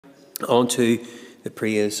unto the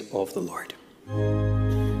praise of the Lord.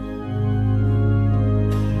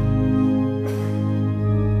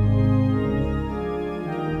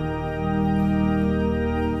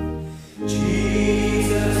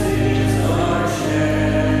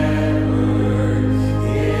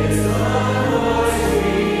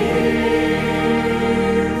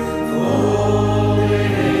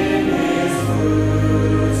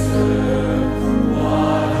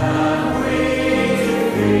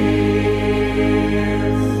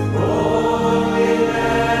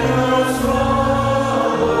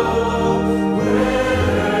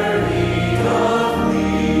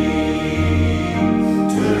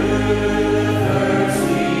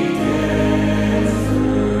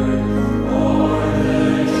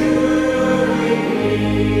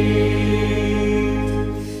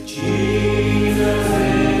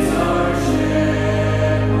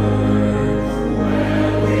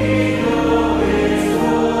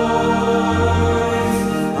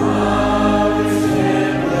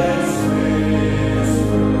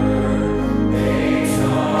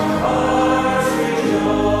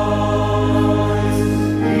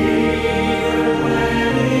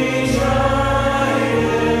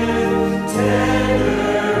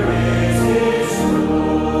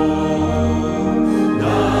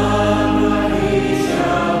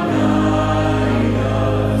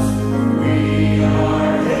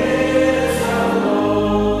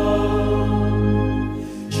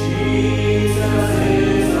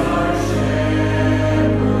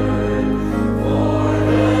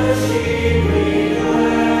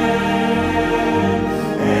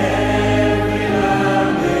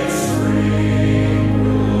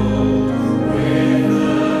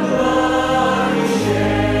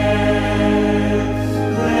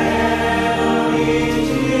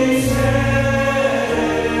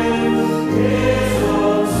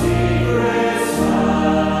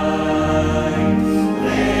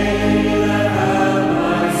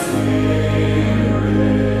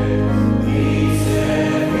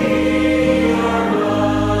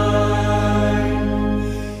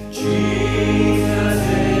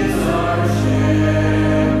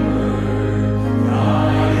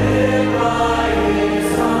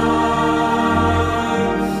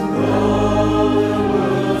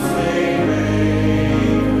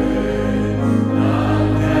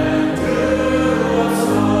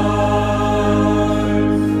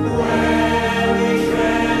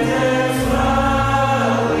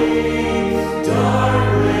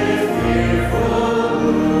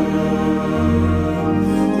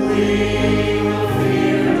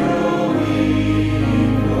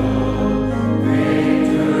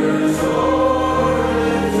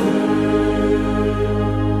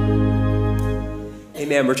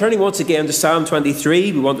 We're turning once again to Psalm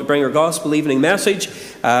 23. We want to bring our gospel evening message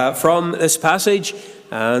from this passage,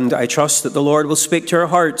 and I trust that the Lord will speak to our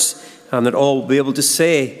hearts and that all will be able to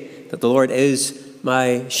say that the Lord is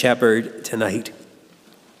my shepherd tonight.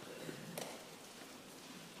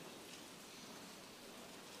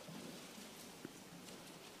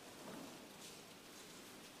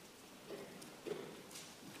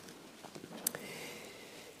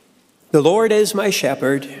 The Lord is my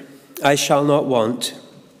shepherd, I shall not want.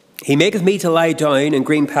 He maketh me to lie down in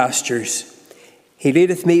green pastures. He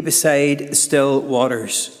leadeth me beside still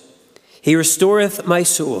waters. He restoreth my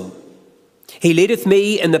soul. He leadeth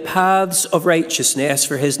me in the paths of righteousness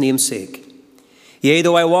for his name's sake. Yea,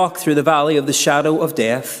 though I walk through the valley of the shadow of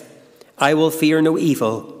death, I will fear no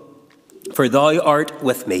evil, for thou art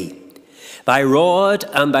with me. Thy rod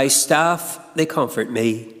and thy staff, they comfort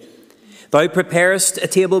me. Thou preparest a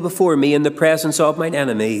table before me in the presence of mine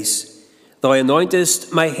enemies. Thou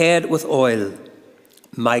anointest my head with oil.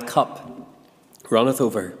 My cup runneth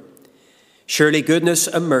over. Surely goodness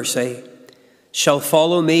and mercy shall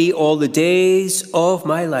follow me all the days of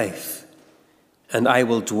my life, and I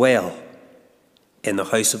will dwell in the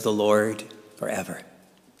house of the Lord forever.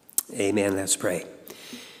 Amen. Let's pray.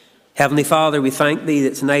 Heavenly Father, we thank thee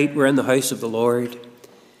that tonight we're in the house of the Lord.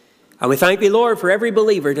 And we thank thee, Lord, for every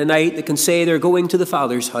believer tonight that can say they're going to the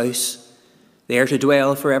Father's house, there to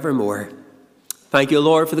dwell forevermore. Thank you,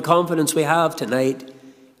 Lord, for the confidence we have tonight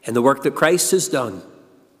in the work that Christ has done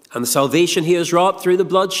and the salvation he has wrought through the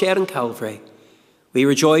blood shed on Calvary. We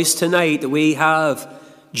rejoice tonight that we have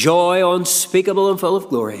joy unspeakable and full of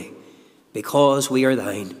glory because we are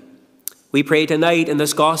thine. We pray tonight in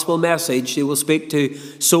this gospel message you will speak to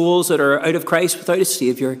souls that are out of Christ without a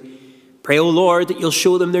Saviour. Pray, O Lord, that you'll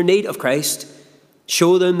show them their need of Christ.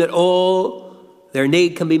 Show them that all their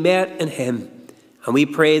need can be met in him. And we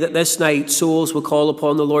pray that this night souls will call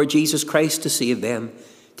upon the Lord Jesus Christ to save them,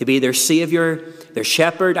 to be their Saviour, their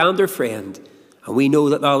shepherd and their friend, And we know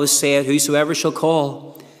that thou hast said, whosoever shall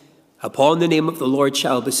call upon the name of the Lord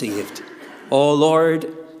shall be saved. Oh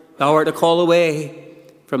Lord, thou art a call away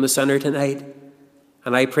from the sinner tonight.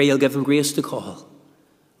 And I pray you'll give him grace to call.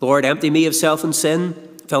 Lord, empty me of self and sin.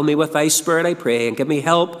 Fill me with thy Spirit, I pray, and give me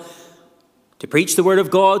help to preach the word of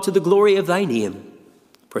God to the glory of thy name.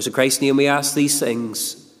 For it's in Christ's name we ask these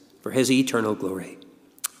things, for his eternal glory.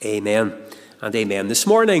 Amen and amen. This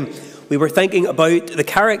morning we were thinking about the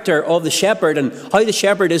character of the shepherd and how the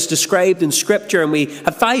shepherd is described in Scripture. And we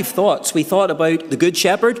had 5 thoughts. We thought about the good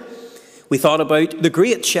shepherd. We thought about the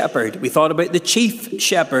great shepherd. We thought about the chief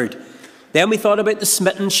shepherd. Then we thought about the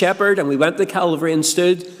smitten shepherd, and we went to Calvary and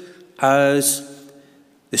stood as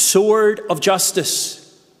the sword of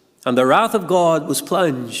justice, and the wrath of God was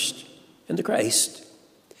plunged into Christ,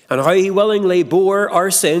 and how he willingly bore our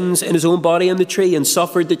sins in his own body on the tree and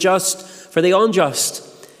suffered the just for the unjust,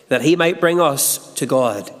 that he might bring us to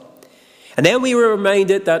God. And then we were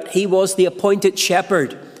reminded that he was the appointed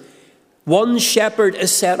shepherd. One shepherd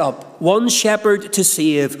is set up, one shepherd to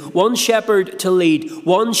save, one shepherd to lead,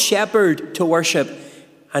 one shepherd to worship,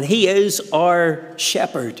 and he is our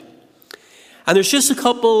shepherd. And there's just a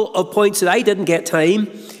couple of points that I didn't get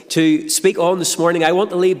time to speak on this morning. I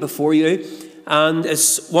want to leave before you, and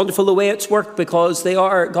it's wonderful the way it's worked because they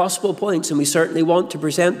are gospel points, and we certainly want to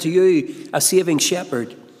present to you a saving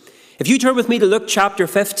shepherd. If you turn with me to Luke chapter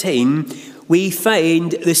 15, we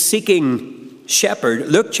find the seeking shepherd.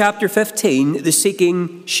 Luke chapter 15, the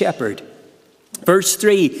seeking shepherd. Verse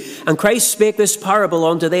 3, and Christ spake this parable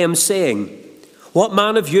unto them, saying, what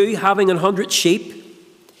man of you, having 100 sheep,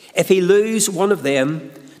 if he lose one of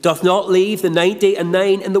them, doth not leave the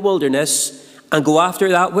 99 in the wilderness, and go after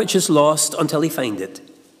that which is lost until he find it?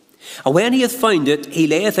 And when he hath found it, he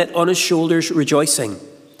layeth it on his shoulders, rejoicing.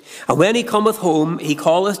 And when he cometh home, he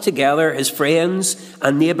calleth together his friends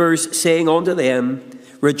and neighbours, saying unto them,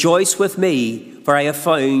 rejoice with me, for I have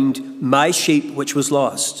found my sheep which was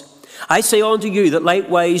lost. I say unto you that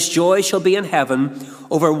likewise joy shall be in heaven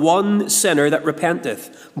over one sinner that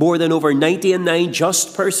repenteth, more than over 99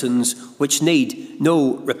 just persons which need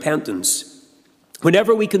no repentance.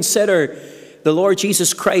 Whenever we consider the Lord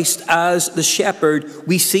Jesus Christ as the shepherd,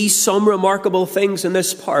 we see some remarkable things in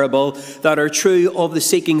this parable that are true of the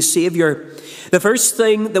seeking Saviour. The first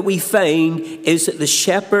thing that we find is that the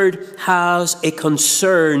shepherd has a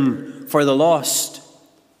concern for the lost.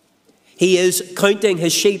 He is counting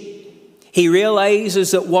his sheep. He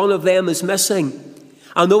realizes that one of them is missing.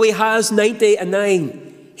 And though he has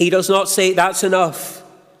 99, he does not say that's enough,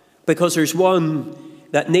 because there's one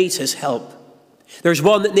that needs his help. There's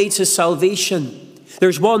one that needs his salvation.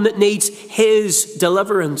 There's one that needs his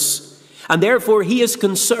deliverance. And therefore he is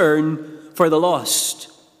concerned for the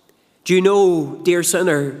lost. Do you know, dear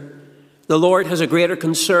sinner, the Lord has a greater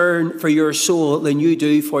concern for your soul than you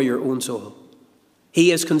do for your own soul.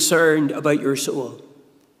 He is concerned about your soul.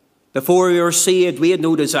 Before we were saved, we had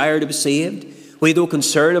no desire to be saved. We had no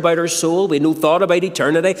concern about our soul. We had no thought about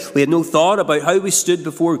eternity. We had no thought about how we stood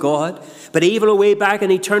before God. But even away back in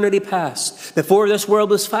eternity past, before this world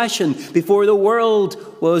was fashioned, before the world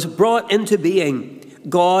was brought into being,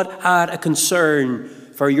 God had a concern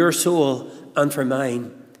for your soul and for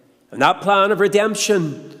mine. And that plan of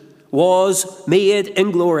redemption was made in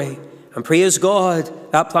glory. And praise God,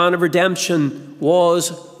 that plan of redemption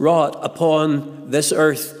was wrought upon this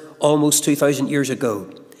earth almost 2,000 years ago.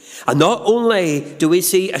 And not only do we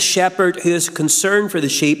see a shepherd who is concerned for the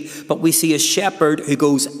sheep, but we see a shepherd who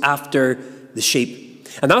goes after the sheep.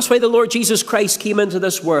 And that's why the Lord Jesus Christ came into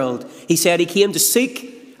this world. He said he came to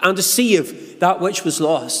seek and to save that which was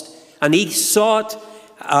lost. And he sought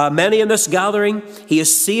many in this gathering. He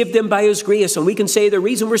has saved them by his grace. And we can say the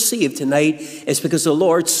reason we're saved tonight is because the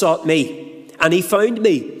Lord sought me. And he found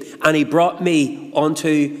me. And he brought me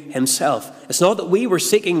unto himself. It's not that we were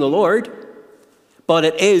seeking the Lord, but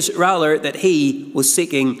it is rather that he was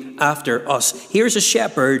seeking after us. Here's a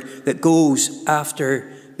shepherd that goes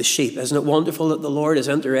after the sheep. Isn't it wonderful that the Lord is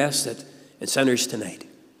interested in sinners tonight?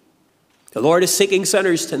 The Lord is seeking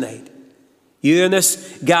sinners tonight. You in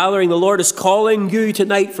this gathering, the Lord is calling you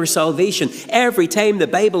tonight for salvation. Every time the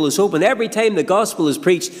Bible is open, every time the gospel is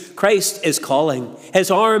preached, Christ is calling.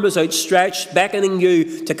 His arm is outstretched, beckoning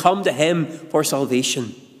you to come to him for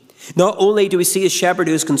salvation. Not only do we see a shepherd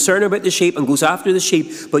who is concerned about the sheep and goes after the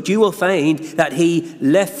sheep, but you will find that he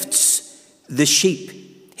lifts the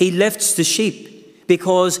sheep. He lifts the sheep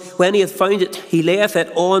because when he hath found it, he layeth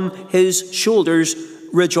it on his shoulders,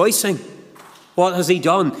 rejoicing. What has he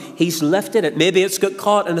done? He's lifted it. Maybe it's got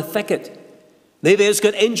caught in a thicket. Maybe it's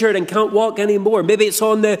got injured and can't walk anymore. Maybe it's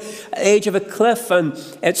on the edge of a cliff and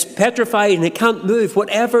it's petrified and it can't move.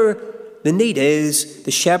 Whatever the need is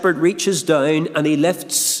the shepherd reaches down and he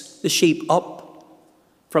lifts the sheep up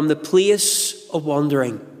from the place of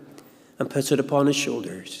wandering and puts it upon his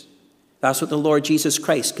shoulders. That's what the Lord Jesus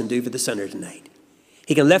Christ can do for the sinner tonight.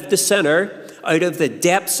 He can lift the sinner out of the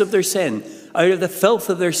depths of their sin, out of the filth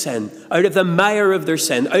of their sin, out of the mire of their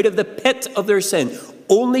sin, out of the pit of their sin.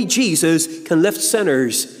 Only Jesus can lift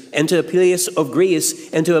sinners into a place of grace,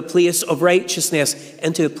 into a place of righteousness,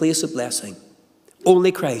 into a place of blessing.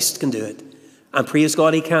 Only Christ can do it. And praise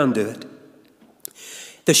God, he can do it.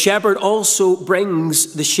 The shepherd also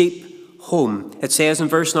brings the sheep home. It says in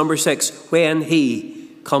verse number 6, when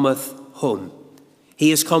he cometh home. He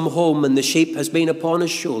has come home and the sheep has been upon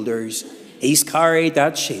his shoulders. He's carried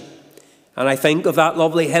that sheep. And I think of that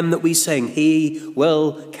lovely hymn that we sing, he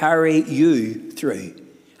will carry you through.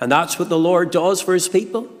 And that's what the Lord does for his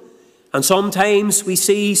people. And sometimes we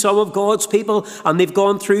see some of God's people and they've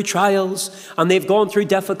gone through trials and they've gone through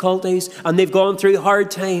difficulties and they've gone through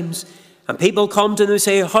hard times. And people come to them and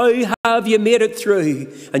say, how have you made it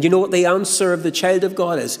through? And you know what the answer of the child of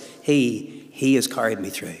God is? He has carried me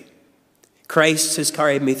through. Christ has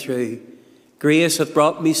carried me through. Grace hath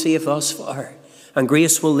brought me safe thus far. And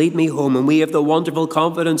grace will lead me home. And we have the wonderful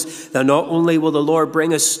confidence that not only will the Lord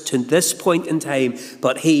bring us to this point in time,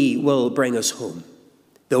 but he will bring us home.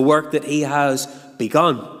 The work that he has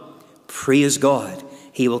begun, praise God,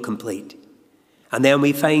 he will complete. And then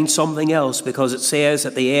we find something else, because it says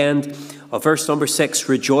at the end of verse number 6,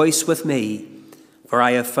 rejoice with me, for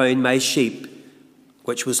I have found my sheep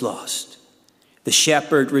which was lost. The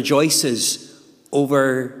shepherd rejoices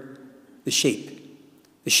over the sheep.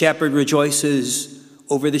 The shepherd rejoices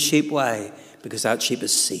over the sheep. Why? Because that sheep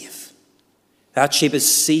is safe. That sheep is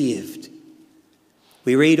saved.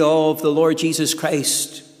 We read of the Lord Jesus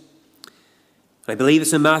Christ. I believe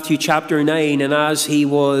it's in Matthew chapter 9, and as he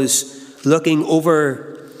was looking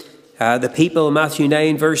over the people, Matthew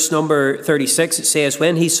 9, verse number 36, it says,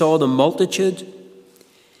 when he saw the multitude,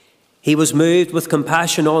 he was moved with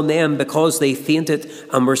compassion on them because they fainted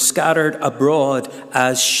and were scattered abroad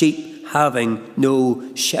as sheep having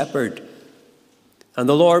no shepherd. And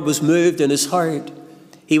the Lord was moved in his heart.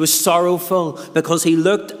 He was sorrowful because he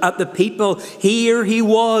looked at the people. Here he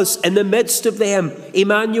was in the midst of them.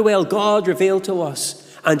 Emmanuel, God revealed to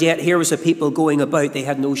us. And yet here was a people going about. They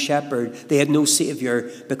had no shepherd. They had no saviour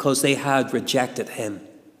because they had rejected him.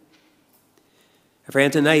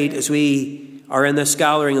 Friend, tonight as we are in this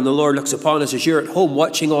gathering and the Lord looks upon us, as you're at home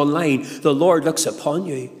watching online, the Lord looks upon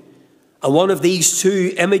you. And one of these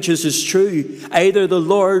two images is true. Either the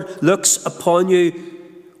Lord looks upon you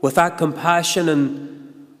with that compassion and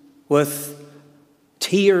with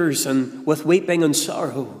tears and with weeping and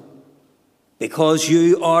sorrow because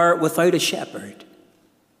you are without a shepherd.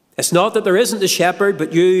 It's not that there isn't a shepherd,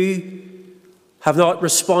 but you have not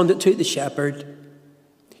responded to the shepherd.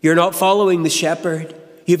 You're not following the shepherd.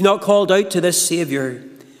 You've not called out to this Saviour.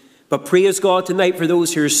 But praise God tonight for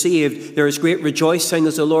those who are saved. There is great rejoicing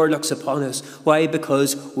as the Lord looks upon us. Why?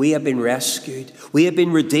 Because we have been rescued. We have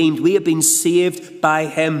been redeemed. We have been saved by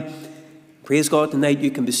him. Praise God tonight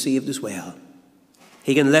you can be saved as well.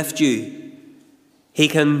 He can lift you. He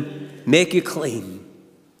can make you clean.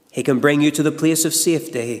 He can bring you to the place of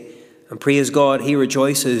safety. And praise God, he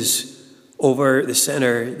rejoices over the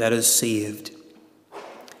sinner that is saved.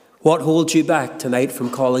 What holds you back tonight from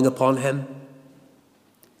calling upon him?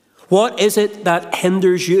 What is it that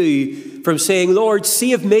hinders you from saying, Lord,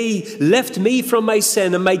 save me, lift me from my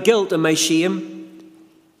sin and my guilt and my shame?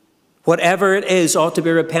 Whatever it is ought to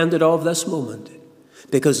be repented of this moment.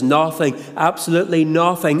 Because nothing, absolutely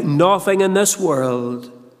nothing in this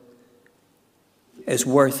world is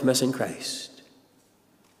worth missing Christ.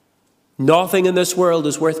 Nothing in this world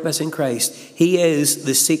is worth missing Christ. He is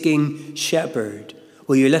the seeking shepherd.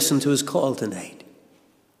 Will you listen to his call tonight?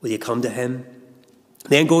 Will you come to him?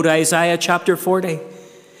 Then go to Isaiah chapter 40.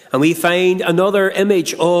 And we find another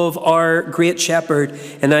image of our great shepherd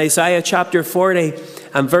in Isaiah chapter 40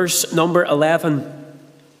 and verse number 11.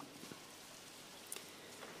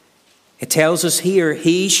 It tells us here,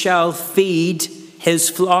 he shall feed his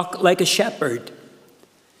flock like a shepherd,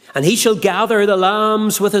 and he shall gather the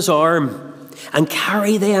lambs with his arm and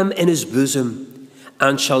carry them in his bosom,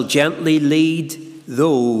 and shall gently lead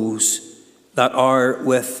those that are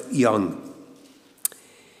with young.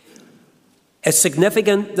 It's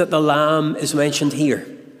significant that the lamb is mentioned here,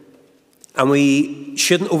 and we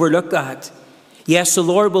shouldn't overlook that. Yes, the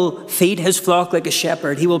Lord will feed his flock like a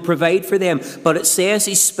shepherd. He will provide for them, but it says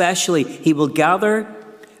especially he will gather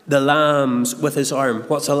the lambs with his arm.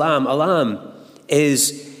 What's a lamb? A lamb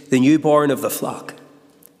is the newborn of the flock.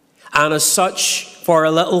 And as such, For a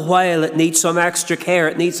little while, it needs some extra care.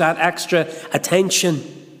 It needs that extra attention.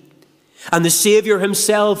 And the Saviour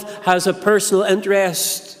himself has a personal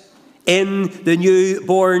interest in the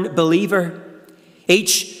newborn believer.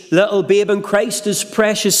 Each little babe in Christ is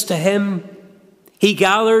precious to him. He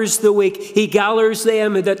gathers the weak. He gathers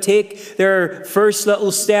them that take their first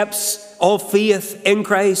little steps of faith in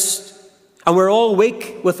Christ. And we're all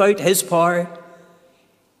weak without his power.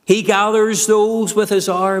 He gathers those with his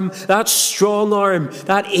arm, that strong arm,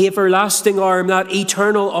 that everlasting arm, that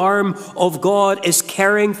eternal arm of God is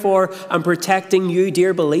caring for and protecting you,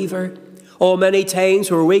 dear believer. Oh, many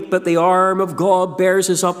times we're weak, but the arm of God bears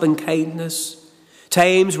us up in kindness.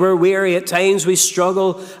 Times we're weary, at times we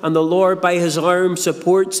struggle, and the Lord by his arm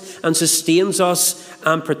supports and sustains us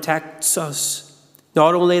and protects us.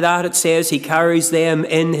 Not only that, it says he carries them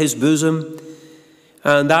in his bosom.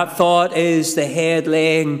 And that thought is the head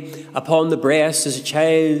laying upon the breast as a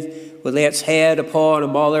child would lay its head upon a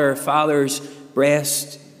mother or father's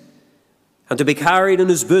breast. And to be carried in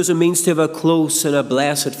his bosom means to have a close and a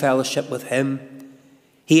blessed fellowship with him.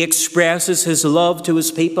 He expresses his love to his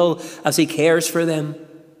people as he cares for them.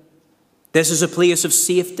 This is a place of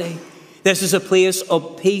safety. This is a place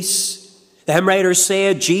of peace. The hymn writer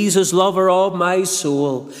said, Jesus, lover of my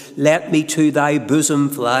soul, let me to thy bosom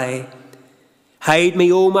fly. Hide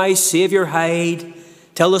me, O my Saviour, hide,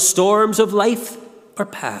 till the storms of life are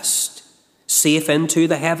past. Safe into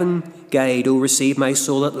the heaven guide, O receive my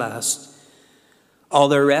soul at last.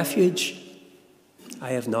 Other refuge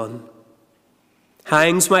I have none.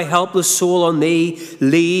 Hangs my helpless soul on thee.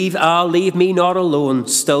 Leave me not alone.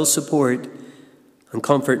 Still support and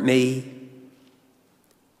comfort me.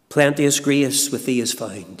 Plenteous grace with thee is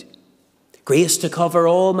found. Grace to cover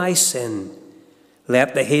all my sin.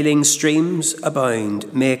 Let the healing streams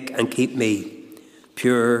abound. Make and keep me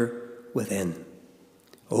pure within.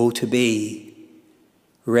 Oh, to be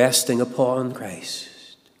resting upon Christ.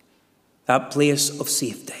 That place of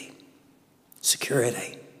safety,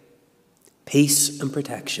 security, peace and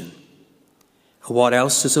protection. And what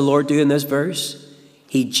else does the Lord do in this verse?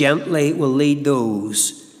 He gently will lead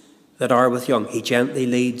those that are with young. He gently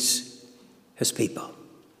leads his people.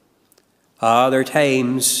 There are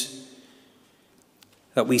times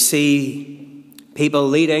that we see people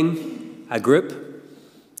leading a group,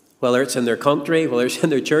 whether it's in their country, whether it's in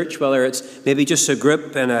their church, whether it's maybe just a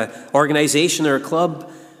group in an organization or a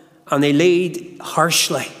club, and they lead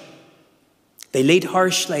harshly. They lead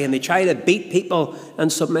harshly and they try to beat people in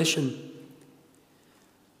submission.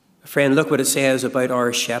 Friend, look what it says about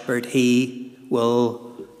our shepherd. He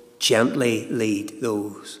will gently lead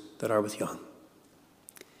those that are with young.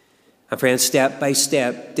 And friends, step by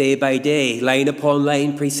step, day by day, line upon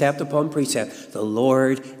line, precept upon precept, the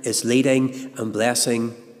Lord is leading and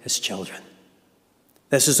blessing his children.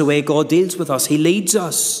 This is the way God deals with us. He leads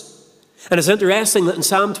us. And it's interesting that in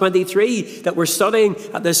Psalm 23 that we're studying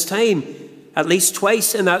at this time, at least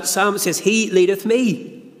twice in that psalm, it says, he leadeth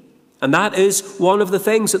me. And that is one of the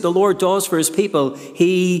things that the Lord does for his people.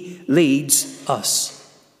 He leads us.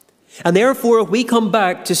 And therefore, if we come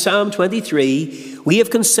back to Psalm 23, we have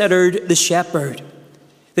considered the shepherd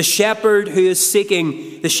who is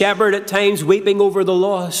seeking, the shepherd at times weeping over the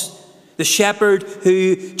lost, the shepherd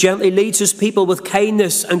who gently leads his people with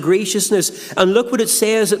kindness and graciousness. And look what it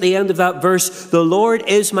says at the end of that verse, the Lord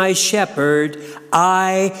is my shepherd,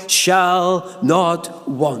 I shall not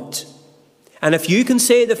want. And if you can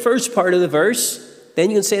say the first part of the verse, then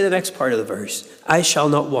you can say the next part of the verse, I shall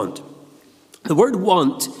not want. The word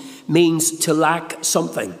want means to lack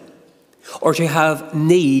something or to have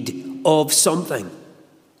need of something.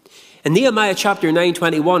 In Nehemiah chapter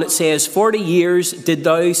 9:21 it says, 40 years did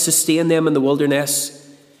thou sustain them in the wilderness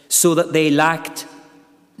so that they lacked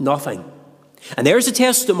nothing. And there's a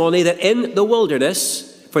testimony that in the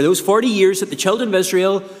wilderness, for those 40 years that the children of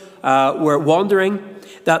Israel were wandering,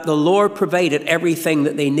 that the Lord provided everything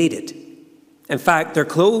that they needed. In fact, their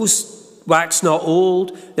clothes waxed not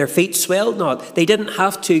old, their feet swelled not. They didn't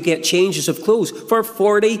have to get changes of clothes for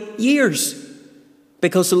 40 years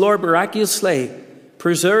because the Lord miraculously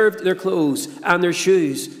preserved their clothes and their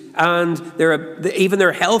shoes and even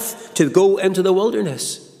their health to go into the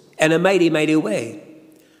wilderness in a mighty, mighty way.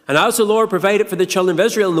 And as the Lord provided for the children of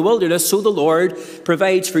Israel in the wilderness, so the Lord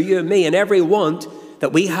provides for you and me, and every want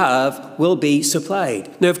that we have will be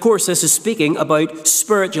supplied. Now, of course, this is speaking about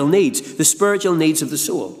spiritual needs, the spiritual needs of the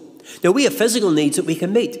soul. Now, we have physical needs that we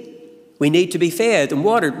can meet. We need to be fed and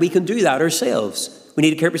watered. We can do that ourselves. We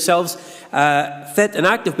need to keep ourselves fit and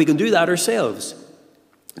active. We can do that ourselves.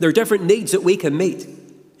 There are different needs that we can meet.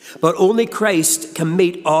 But only Christ can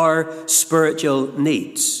meet our spiritual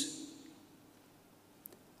needs.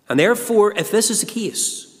 And therefore, if this is the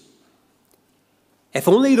case, if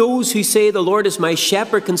only those who say the Lord is my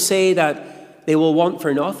shepherd can say that they will want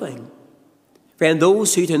for nothing, friend,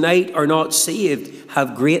 those who tonight are not saved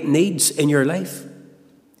have great needs in your life.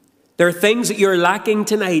 There are things that you're lacking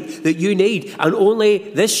tonight that you need, and only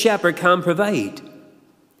this shepherd can provide.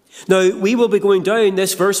 Now, we will be going down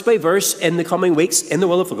this verse by verse in the coming weeks in the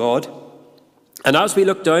will of God. And as we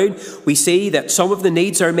look down, we see that some of the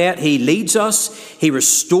needs are met. He leads us, he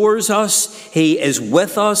restores us, he is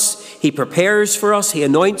with us, he prepares for us, he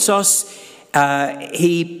anoints us,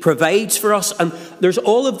 he provides for us. And there's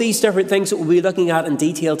all of these different things that we'll be looking at in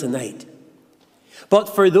detail tonight. But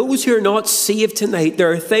for those who are not saved tonight,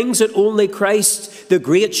 there are things that only Christ, the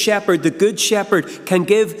great shepherd, the good shepherd, can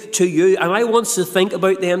give to you. And I want us to think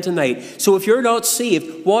about them tonight. So if you're not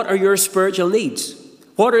saved, what are your spiritual needs?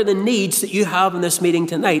 What are the needs that you have in this meeting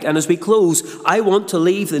tonight? And as we close, I want to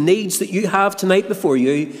leave the needs that you have tonight before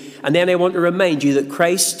you. And then I want to remind you that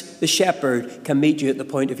Christ, the shepherd, can meet you at the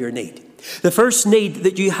point of your need. The first need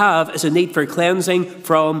that you have is a need for cleansing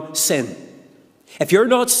from sin. If you're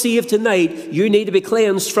not saved tonight, you need to be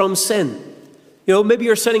cleansed from sin. You know, maybe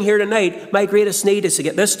you're sitting here tonight, my greatest need is to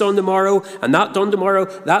get this done tomorrow, and that done tomorrow,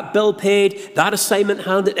 that bill paid, that assignment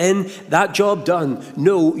handed in, that job done.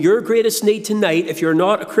 No, your greatest need tonight, if you're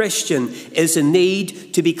not a Christian, is a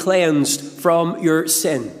need to be cleansed from your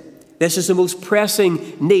sin. This is the most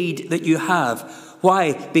pressing need that you have.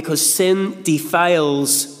 Why? Because sin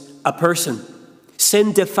defiles a person.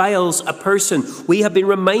 Sin defiles a person. We have been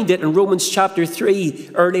reminded in Romans chapter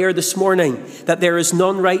 3 earlier this morning that there is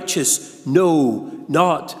none righteous, no,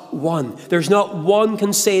 not one. There's not one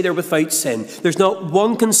can say they're without sin. There's not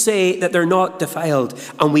one can say that they're not defiled.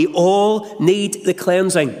 And we all need the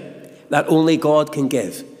cleansing that only God can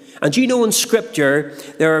give. And you know, in Scripture,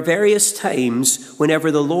 there are various times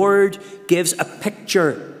whenever the Lord gives a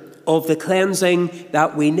picture of the cleansing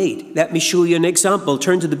that we need. Let me show you an example.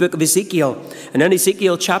 Turn to the book of Ezekiel. And in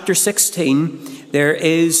Ezekiel chapter 16, there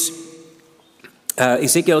is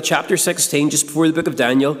Ezekiel chapter 16, just before the book of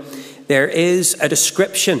Daniel, there is a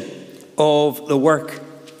description of the work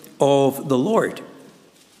of the Lord.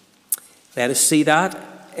 Let us see that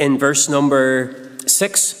in verse number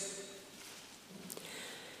 6.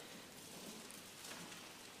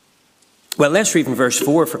 Well, let's read from verse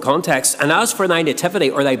 4 for context. And as for thy nativity,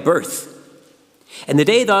 or thy birth, in the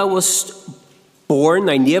day thou wast born,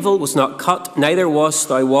 thy navel was not cut, neither wast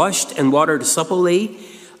thou washed in water to supple thee.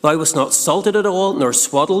 Thou wast not salted at all, nor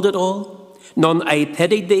swaddled at all. None I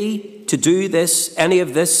pitied thee to do this, any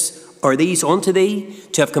of this, or these unto thee,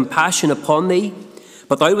 to have compassion upon thee.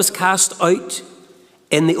 But thou wast cast out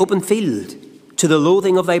in the open field, to the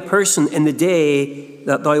loathing of thy person in the day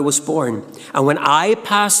that thou wast born. And when I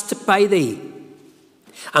passed by thee,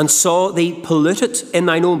 and saw thee polluted in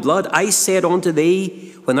thine own blood, I said unto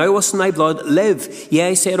thee, when thou wast in thy blood, live. Yea,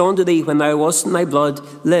 I said unto thee, when thou wast in thy blood,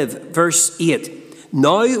 live. Verse 8.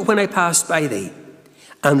 Now when I passed by thee,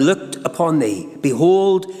 and looked upon thee,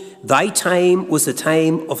 behold, thy time was the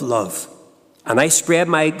time of love. And I spread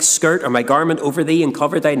my skirt or my garment over thee, and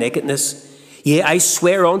covered thy nakedness. Yea, I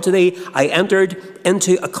swear unto thee, I entered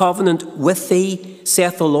into a covenant with thee,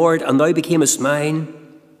 saith the Lord, and thou becamest mine.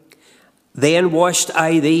 Then washed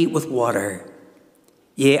I thee with water.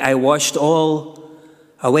 Yea, I washed all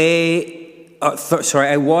away. I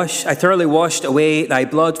thoroughly washed away thy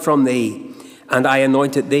blood from thee, and I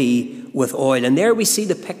anointed thee with oil. And there we see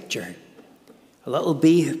the picture. A little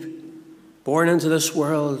babe born into this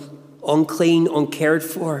world, unclean, uncared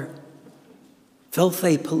for,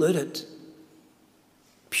 filthy, polluted,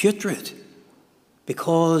 putrid,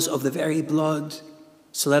 because of the very blood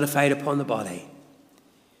solidified upon the body.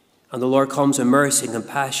 And the Lord comes in mercy and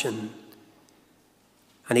compassion,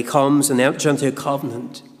 and he comes and enters into a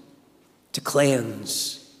covenant to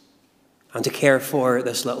cleanse and to care for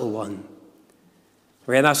this little one.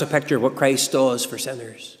 And that's a picture of what Christ does for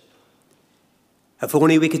sinners. If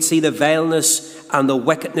only we could see the vileness and the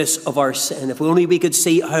wickedness of our sin. If only we could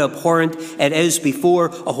see how abhorrent it is before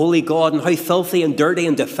a holy God, and how filthy and dirty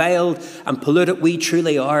and defiled and polluted we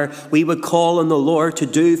truly are, we would call on the Lord to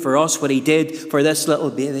do for us what he did for this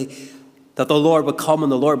little baby. That the Lord would come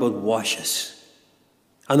and the Lord would wash us.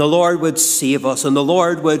 And the Lord would save us. And the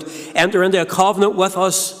Lord would enter into a covenant with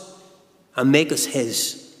us and make us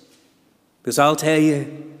his. Because I'll tell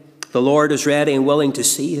you, the Lord is ready and willing to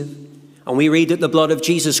save. And we read that the blood of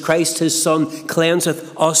Jesus Christ, his Son,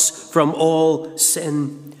 cleanseth us from all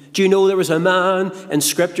sin. Do you know there was a man in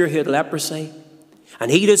Scripture who had leprosy? And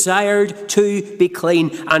he desired to be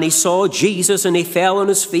clean. And he saw Jesus, and he fell on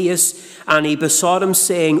his face, and he besought him,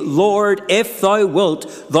 saying, Lord, if thou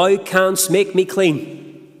wilt, thou canst make me clean.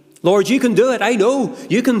 Lord, you can do it. I know.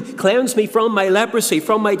 You can cleanse me from my leprosy,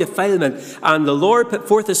 from my defilement. And the Lord put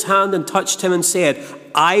forth his hand and touched him and said,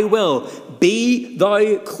 I will. Be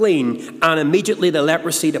thou clean. And immediately the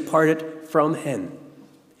leprosy departed from him.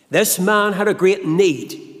 This man had a great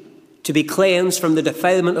need to be cleansed from the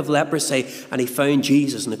defilement of leprosy. And he found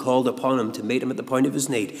Jesus and he called upon him to meet him at the point of his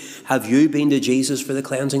need. Have you been to Jesus for the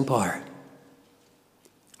cleansing power?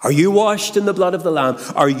 Are you washed in the blood of the Lamb?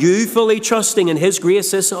 Are you fully trusting in his grace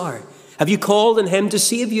this hour? Have you called on him to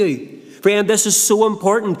save you? Friend, this is so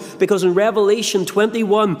important because in Revelation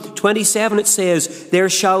 21:27 it says, there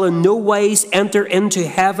shall in no wise enter into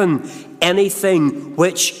heaven anything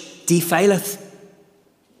which defileth.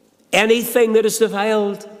 Anything that is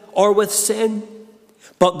defiled or with sin,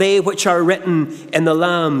 but they which are written in the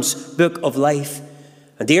Lamb's book of life.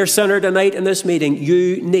 And dear sinner, tonight in this meeting,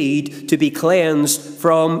 you need to be cleansed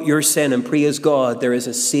from your sin. And praise God, there is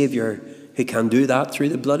a Saviour who can do that through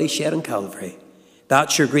the blood he shed on Calvary.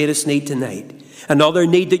 That's your greatest need tonight. Another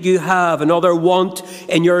need that you have, another want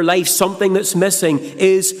in your life, something that's missing,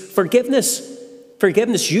 is forgiveness.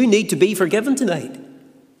 Forgiveness. You need to be forgiven tonight.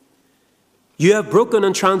 You have broken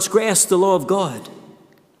and transgressed the law of God.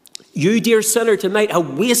 You, dear sinner, tonight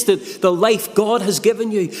have wasted the life God has given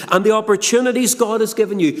you and the opportunities God has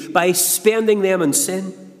given you by spending them in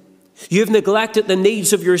sin. You've neglected the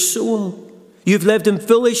needs of your soul. You've lived in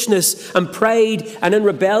foolishness and pride and in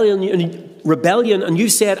rebellion, and you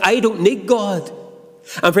said, I don't need God.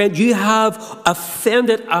 And friend, you have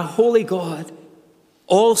offended a holy God.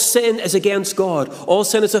 All sin is against God. All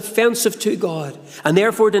sin is offensive to God. And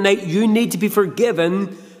therefore tonight you need to be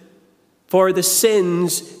forgiven for the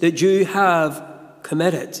sins that you have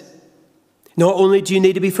committed. Not only do you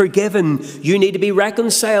need to be forgiven, you need to be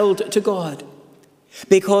reconciled to God.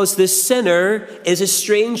 Because the sinner is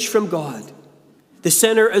estranged from God. The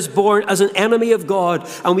sinner is born as an enemy of God,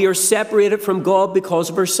 and we are separated from God because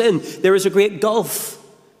of our sin. There is a great gulf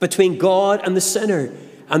between God and the sinner,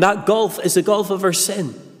 and that gulf is the gulf of our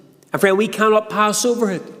sin. And friend, we cannot pass over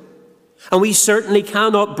it, and we certainly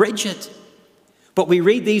cannot bridge it. But we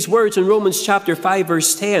read these words in Romans chapter 5,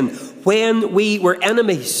 verse 10. When we were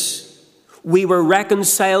enemies, we were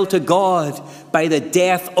reconciled to God by the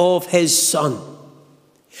death of his Son.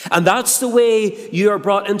 And that's the way you are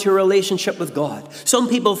brought into a relationship with God. Some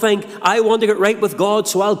people think, I want to get right with God,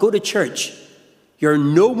 so I'll go to church. You're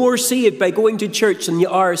no more saved by going to church than you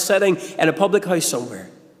are sitting in a public house somewhere.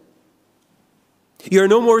 You're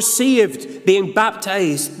no more saved being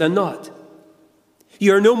baptized than not.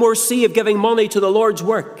 You're no more saved giving money to the Lord's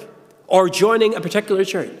work or joining a particular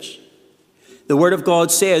church. The Word of God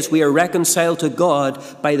says we are reconciled to God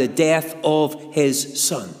by the death of his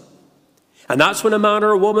Son. And that's when a man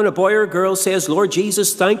or a woman, a boy or a girl says, Lord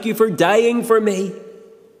Jesus, thank you for dying for me.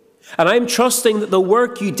 And I'm trusting that the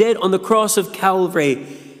work you did on the cross of Calvary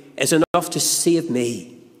is enough to save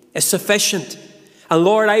me. It's sufficient. And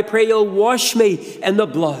Lord, I pray you'll wash me in the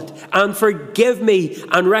blood and forgive me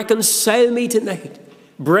and reconcile me tonight.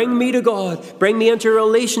 Bring me to God. Bring me into a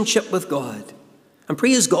relationship with God. And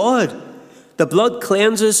praise God. The blood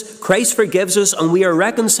cleanses, Christ forgives us, and we are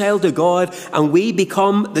reconciled to God, and we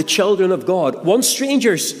become the children of God. Once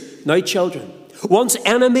strangers, now children. Once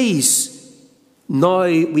enemies, now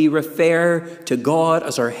we refer to God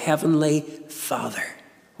as our heavenly Father.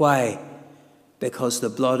 Why? Because the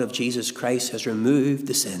blood of Jesus Christ has removed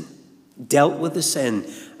the sin, dealt with the sin,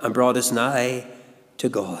 and brought us nigh to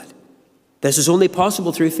God. This is only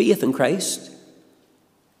possible through faith in Christ.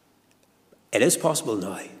 It is possible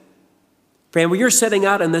now. Friend, where you're sitting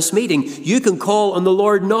at in this meeting, you can call on the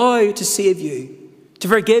Lord now to save you, to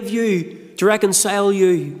forgive you, to reconcile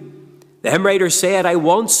you. The hymn writer said, I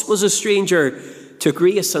once was a stranger to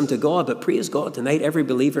grace and to God, but praise God, tonight every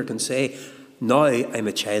believer can say, now I'm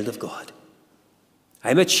a child of God.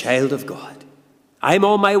 I'm a child of God. I'm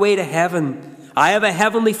on my way to heaven. I have a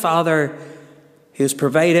heavenly Father who has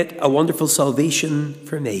provided a wonderful salvation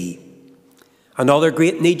for me. Another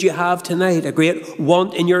great need you have tonight, a great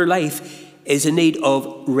want in your life, is a need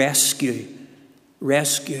of rescue.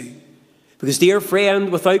 Rescue. Because, dear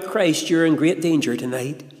friend, without Christ, you're in great danger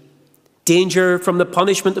tonight. Danger from the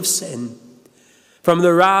punishment of sin, from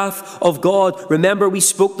the wrath of God. Remember, we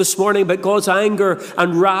spoke this morning about God's anger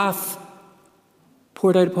and wrath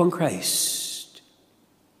poured out upon Christ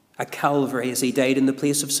at Calvary as he died in the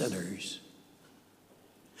place of sinners.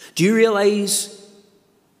 Do you realize,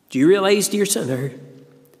 dear sinner,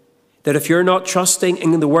 that if you're not trusting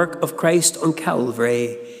in the work of Christ on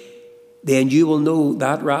Calvary, then you will know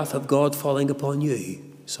that wrath of God falling upon you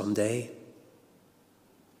someday.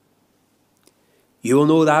 You will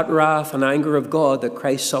know that wrath and anger of God that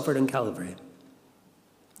Christ suffered on Calvary.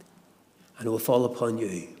 and it will fall upon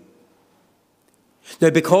you. Now,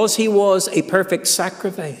 because he was a perfect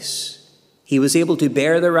sacrifice, he was able to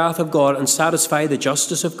bear the wrath of God and satisfy the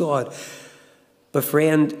justice of God. But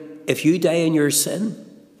friend, if you die in your sin,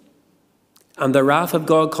 and the wrath of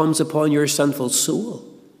God comes upon your sinful soul,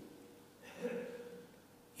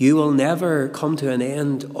 you will never come to an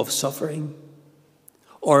end of suffering,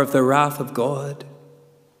 or of the wrath of God,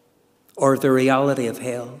 or of the reality of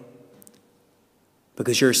hell,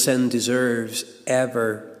 because your sin deserves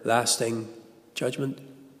everlasting judgment.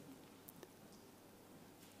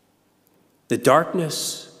 The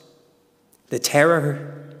darkness, the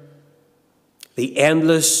terror, the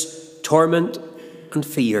endless torment and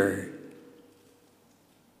fear.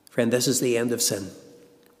 Friend, this is the end of sin.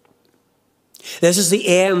 This is the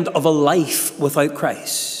end of a life without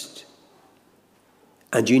Christ.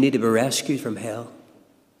 And you need to be rescued from hell.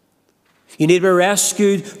 You need to be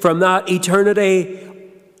rescued from that eternity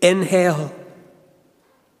in hell.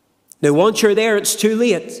 Now, once you're there, it's too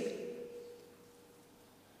late.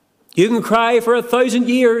 You can cry for 1,000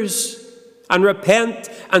 years and repent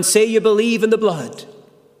and say you believe in the blood.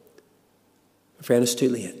 Friend, it's too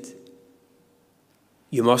late.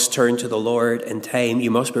 You must turn to the Lord in time. You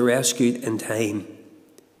must be rescued in time,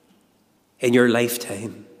 in your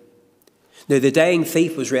lifetime. Now, the dying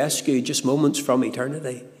thief was rescued just moments from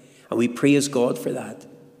eternity, and we praise God for that.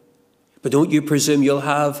 But don't you presume you'll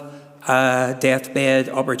have a deathbed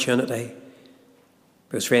opportunity,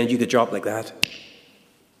 because, friend, you could drop like that.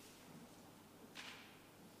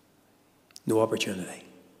 No opportunity.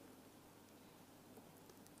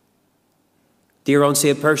 Dear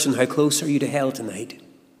unsaved person, how close are you to hell tonight?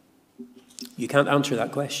 You can't answer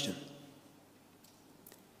that question.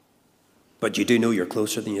 But you do know you're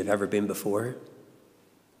closer than you've ever been before.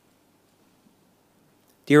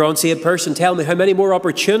 Dear unsaved person, tell me, how many more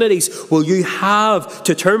opportunities will you have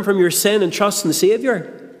to turn from your sin and trust in the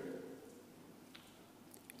Saviour?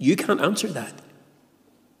 You can't answer that.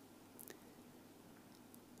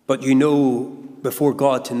 But you know before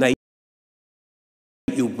God tonight,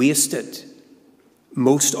 you wasted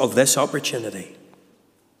most of this opportunity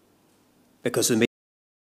because the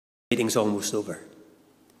meeting's almost over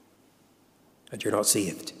and you're not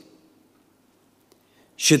saved.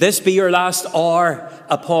 Should this be your last hour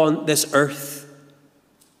upon this earth,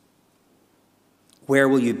 where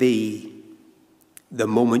will you be the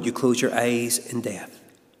moment you close your eyes in death?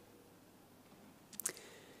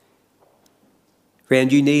 Friend,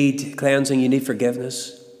 you need cleansing, you need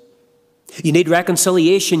forgiveness, you need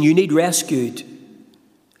reconciliation, you need rescued,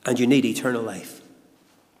 and you need eternal life.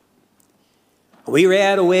 We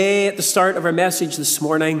read away at the start of our message this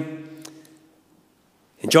morning,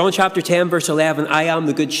 in John chapter 10, verse 11, I am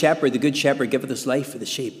the good shepherd giveth his life for the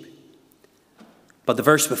sheep. But the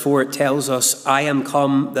verse before it tells us, I am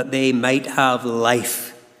come that they might have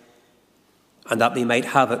life, and that they might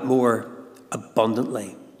have it more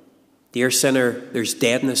abundantly. Dear sinner, there's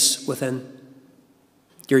deadness within.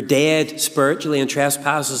 You're dead spiritually in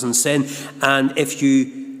trespasses and sin, and if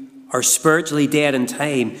you are spiritually dead in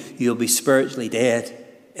time, you'll be spiritually dead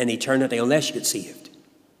in eternity unless you get saved.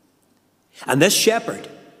 And this shepherd,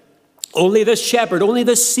 only this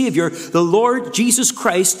Saviour, the Lord Jesus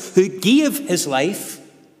Christ, who gave his life,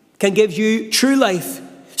 can give you true life,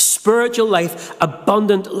 spiritual life,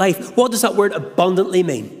 abundant life. What does that word abundantly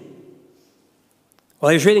mean? Well,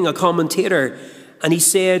 I was reading a commentator, and he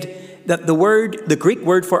said that the Greek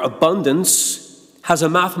word for abundance has a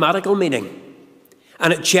mathematical meaning,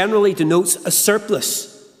 and it generally denotes a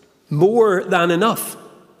surplus, more than enough.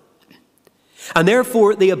 And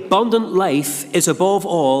therefore, the abundant life is above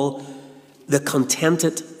all the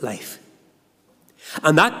contented life.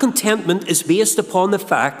 And that contentment is based upon the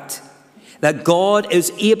fact that God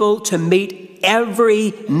is able to meet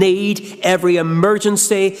every need, every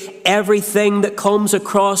emergency, everything that comes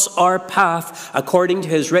across our path according to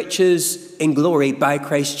his riches in glory by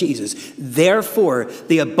Christ Jesus. Therefore,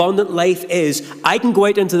 the abundant life is, I can go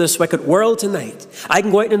out into this wicked world tonight. I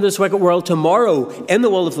can go out into this wicked world tomorrow in the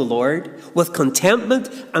will of the Lord with contentment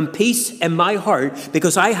and peace in my heart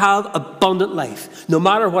because I have abundant life. No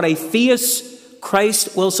matter what I face,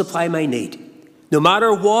 Christ will supply my need. No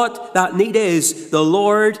matter what that need is, the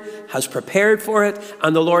Lord has prepared for it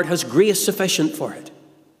and the Lord has grace sufficient for it.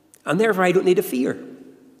 And therefore, I don't need to fear.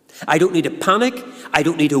 I don't need to panic. I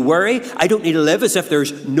don't need to worry. I don't need to live as if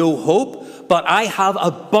there's no hope. But I have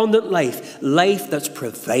abundant life, life that's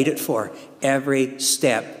provided for every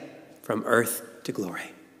step from earth to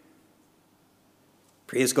glory.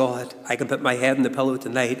 Praise God. I can put my head on the pillow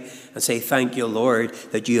tonight and say, thank you, Lord,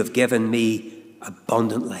 that you have given me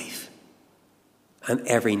abundant life. And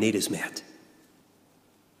every need is met.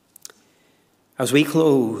 As we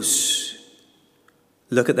close,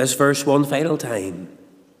 look at this verse one final time.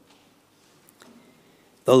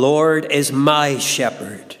 The Lord is my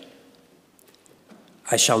shepherd.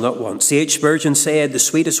 I shall not want. C.H. Spurgeon said the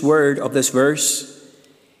sweetest word of this verse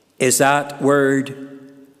is that word,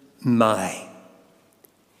 my.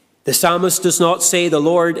 The psalmist does not say the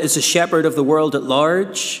Lord is the shepherd of the world at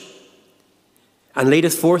large and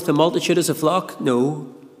leadeth forth the multitude as a flock.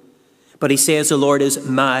 No. But he says the Lord is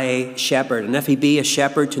my shepherd. And if he be a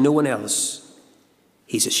shepherd to no one else,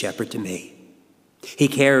 he's a shepherd to me. He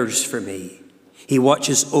cares for me. He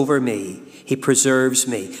watches over me. He preserves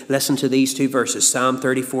me. Listen to these two verses, Psalm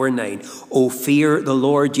 34:9. O fear the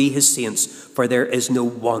Lord, ye his saints, for there is no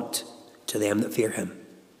want to them that fear him.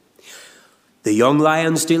 The young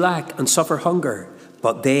lions do lack and suffer hunger,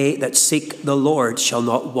 but they that seek the Lord shall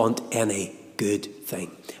not want any good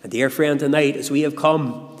thing. And dear friend, tonight, as we have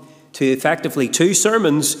come to effectively two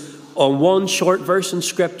sermons on one short verse in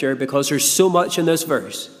Scripture, because there's so much in this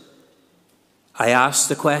verse, I ask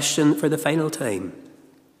the question for the final time.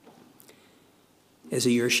 Is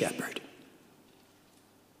he your shepherd?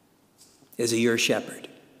 Is he your shepherd?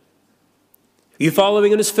 Are you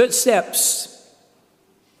following in his footsteps?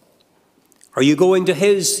 Are you going to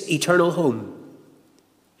his eternal home?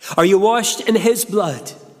 Are you washed in his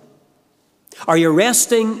blood? Are you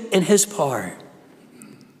resting in his power?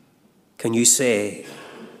 Can you say,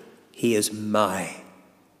 he is my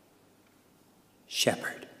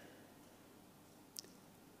shepherd?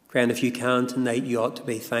 Friend, if you can tonight, you ought to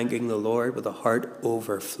be thanking the Lord with a heart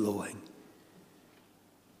overflowing,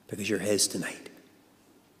 because you're his tonight.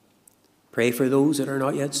 Pray for those that are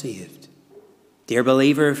not yet saved. Dear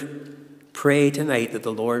believer, pray tonight that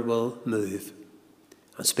the Lord will move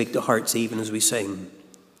and speak to hearts even as we sing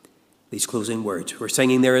these closing words. We're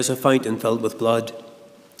singing, there is a fountain filled with blood,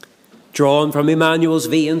 drawn from Emmanuel's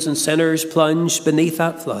veins, and sinners plunged beneath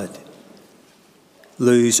that flood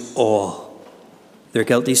lose all their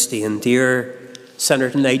guilty stain. Dear sinner,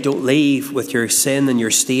 tonight, don't leave with your sin and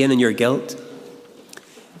your stain and your guilt.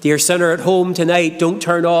 Dear sinner at home tonight, don't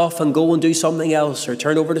turn off and go and do something else or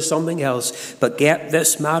turn over to something else, but get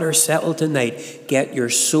this matter settled tonight. Get your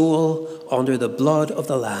soul under the blood of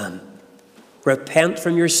the Lamb. Repent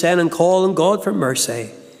from your sin and call on God for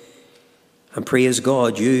mercy. And praise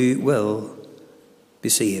God, you will be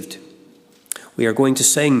saved. We are going to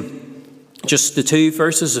sing just the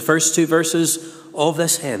first two verses of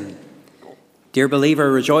this hymn. Dear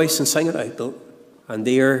believer, rejoice and sing it out. And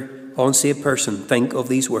dear unsaved person, think of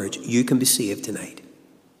these words. You can be saved tonight.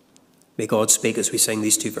 May God speak as we sing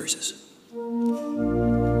these two verses.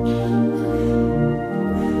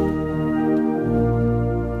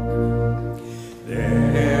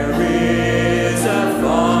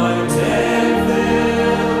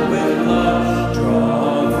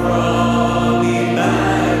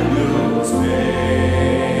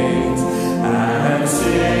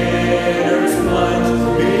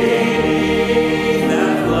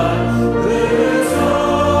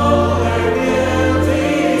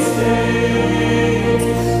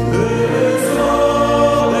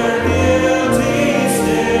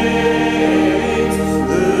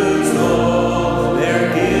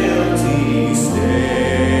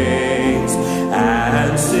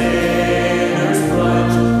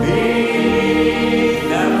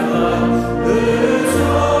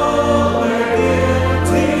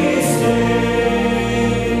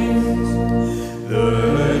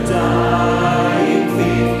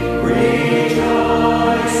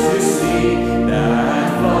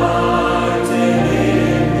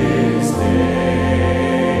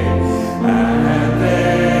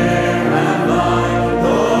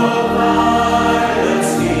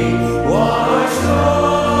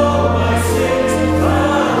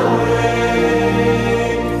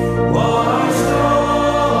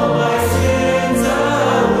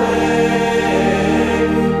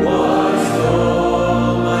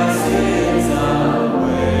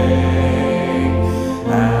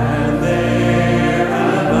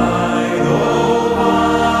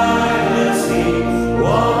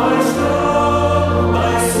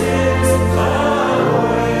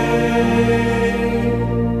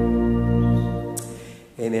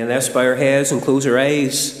 Bow our heads and close our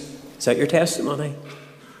eyes. Is that your testimony?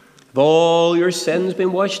 Have all your sins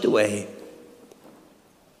been washed away?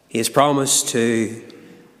 He has promised to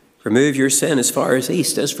remove your sin as far as the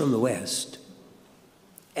east is from the west.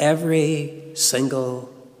 Every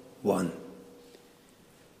single one.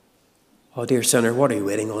 Oh, dear sinner, what are you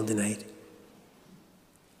waiting on tonight?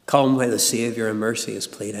 Come while the Saviour in mercy is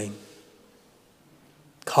pleading.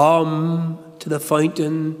 Come to the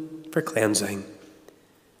fountain for cleansing.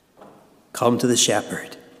 Come to the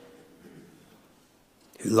shepherd.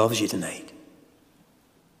 who loves you tonight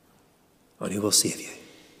and who will save you.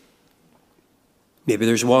 Maybe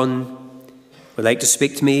there's one would like to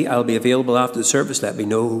speak to me. I'll be available after the service. Let me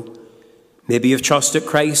know. Maybe you've trusted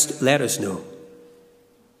Christ. Let us know.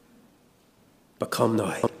 But come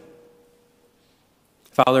now.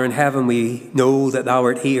 Father in heaven, we know that thou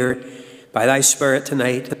art here by thy Spirit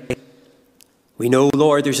tonight. We know,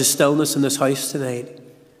 Lord, there's a stillness in this house tonight.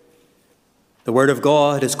 The word of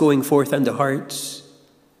God is going forth into hearts.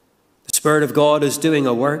 The Spirit of God is doing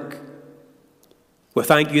a work. We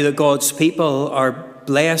thank you that God's people are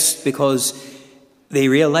blessed because they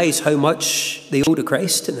realize how much they owe to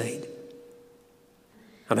Christ tonight.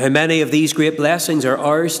 And how many of these great blessings are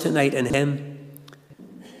ours tonight in him.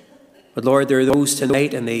 But Lord, there are those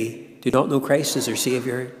tonight and they do not know Christ as their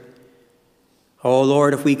Saviour. Oh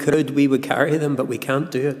Lord, if we could, we would carry them, but we can't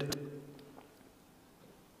do it.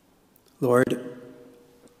 Lord,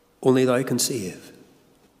 only thou can save.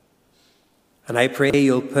 And I pray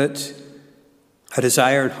you'll put a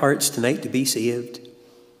desire in hearts tonight to be saved.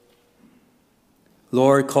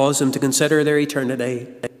 Lord, cause them to consider their eternity.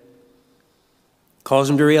 Cause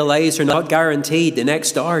them to realize they're not guaranteed the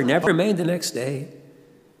next hour, never mind the next day.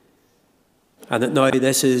 And that now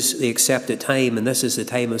this is the accepted time and this is the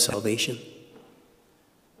time of salvation.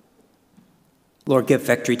 Lord, give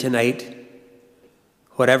victory tonight.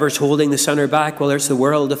 Whatever's holding the sinner back, whether it's the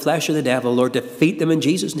world, the flesh, or the devil, Lord, defeat them in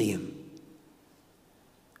Jesus' name.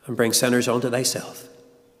 And bring sinners unto thyself.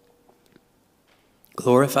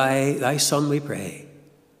 Glorify thy Son, we pray.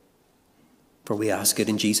 For we ask it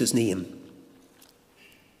in Jesus' name.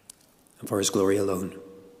 And for his glory alone.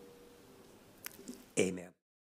 Amen.